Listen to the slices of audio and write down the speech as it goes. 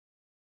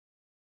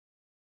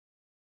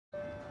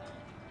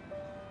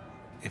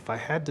If I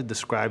had to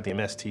describe the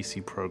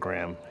MSTC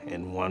program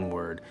in one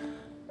word.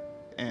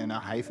 In a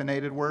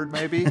hyphenated word,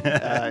 maybe,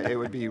 it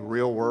would be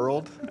real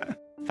world.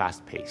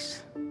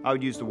 Fast-paced. I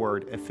would use the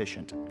word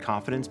efficient.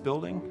 Confidence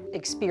building.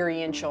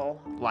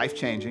 Experiential.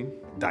 Life-changing.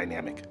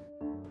 Dynamic.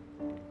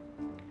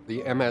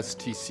 The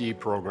MSTC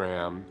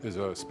program is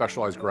a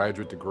specialized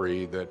graduate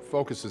degree that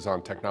focuses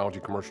on technology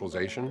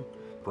commercialization,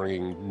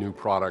 bringing new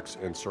products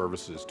and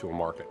services to a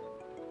market.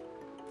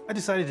 I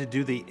decided to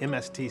do the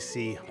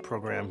MSTC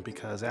program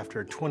because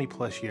after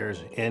 20+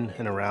 years in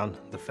and around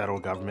the federal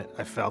government,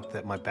 I felt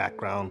that my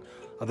background,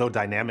 although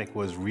dynamic,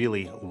 was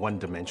really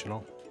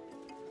one-dimensional.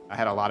 I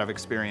had a lot of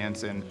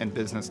experience in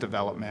business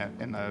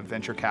development, in the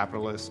venture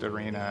capitalist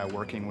arena,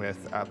 working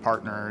with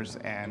partners,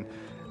 and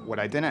what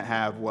I didn't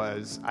have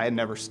was I had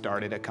never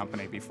started a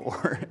company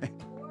before.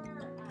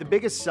 The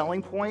biggest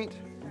selling point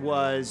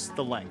was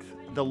the length.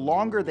 The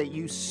longer that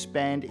you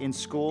spend in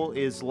school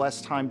is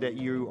less time that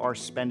you are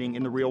spending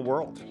in the real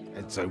world.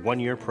 It's a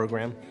one-year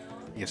program.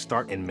 You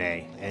start in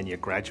May and you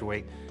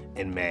graduate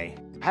in May.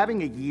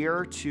 Having a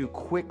year to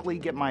quickly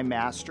get my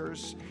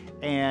master's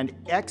and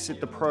exit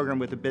the program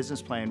with a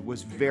business plan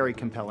was very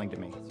compelling to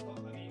me.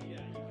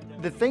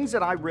 The things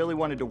that I really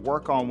wanted to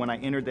work on when I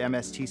entered the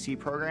MSTC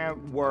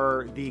program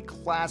were the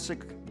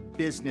classic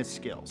business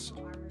skills.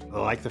 I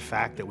like the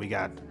fact that we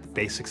got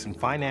basics in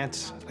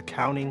finance,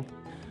 accounting,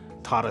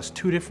 taught us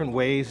 2 different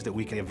ways that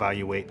we can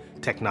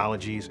evaluate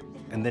technologies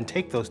and then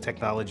take those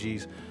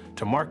technologies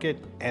to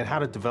market and how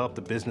to develop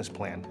the business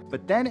plan.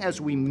 But then as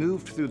we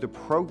moved through the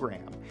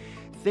program,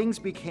 things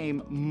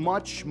became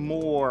much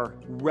more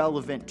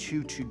relevant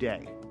to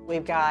today.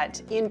 We've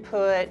got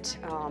input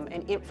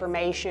and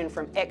information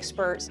from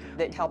experts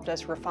that helped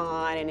us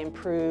refine and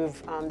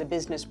improve the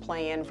business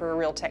plan for a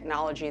real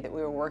technology that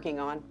we were working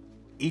on.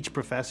 Each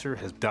professor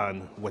has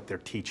done what they're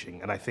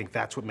teaching, and I think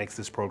that's what makes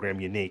this program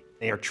unique.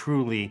 They are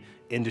truly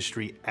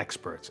industry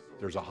experts.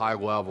 There's a high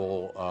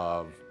level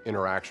of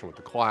interaction with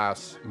the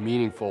class,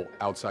 meaningful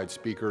outside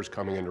speakers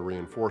coming in to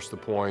reinforce the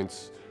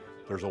points.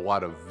 There's a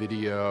lot of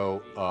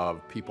video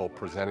of people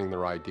presenting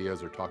their ideas,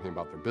 they're talking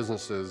about their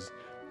businesses,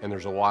 and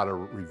there's a lot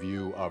of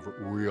review of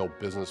real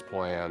business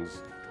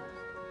plans.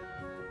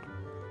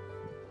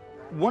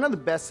 One of the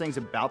best things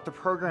about the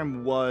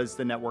program was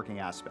the networking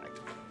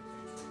aspect.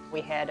 We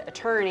had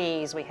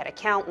attorneys, we had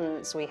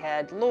accountants, we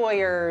had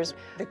lawyers,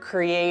 the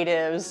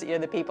creatives,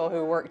 the people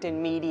who worked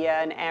in media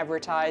and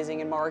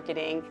advertising and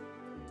marketing.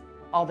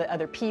 All the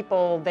other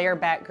people, their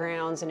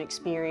backgrounds and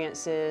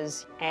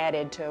experiences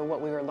added to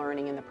what we were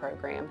learning in the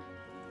program.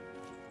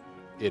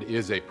 It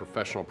is a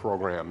professional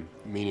program,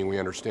 meaning we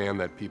understand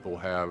that people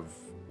have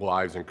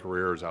lives and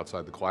careers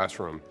outside the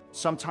classroom.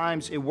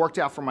 Sometimes it worked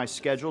out for my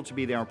schedule to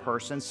be there in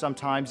person,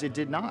 sometimes it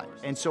did not.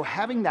 And so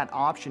having that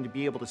option to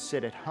be able to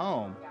sit at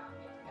home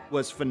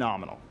was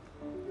phenomenal.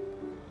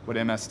 What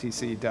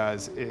MSTC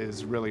does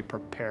is really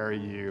prepare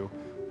you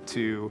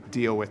to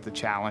deal with the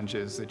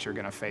challenges that you're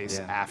going to face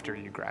after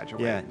you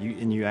graduate. Yeah,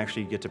 and you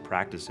actually get to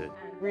practice it.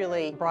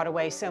 Really brought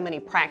away so many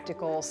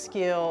practical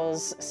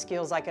skills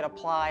I could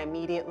apply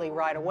immediately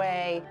right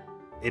away.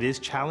 It is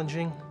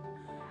challenging,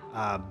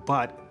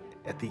 but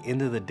at the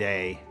end of the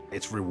day,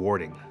 it's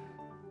rewarding.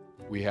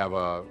 We have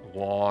a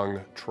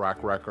long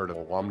track record of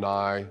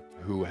alumni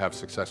who have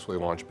successfully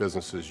launched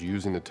businesses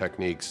using the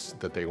techniques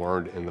that they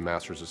learned in the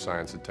Masters of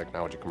Science and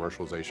Technology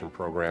Commercialization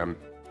program.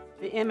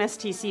 The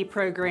MSTC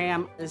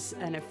program is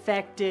an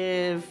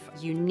effective,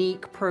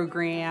 unique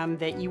program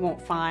that you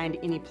won't find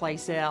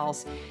anyplace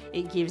else.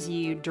 It gives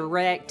you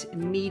direct,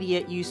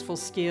 immediate, useful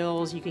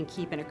skills you can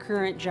keep in a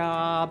current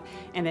job,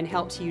 and then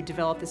helps you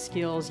develop the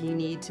skills you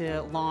need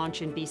to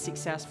launch and be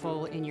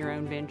successful in your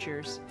own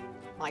ventures.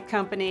 My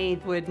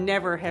company would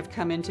never have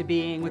come into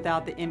being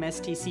without the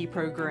MSTC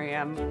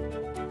program.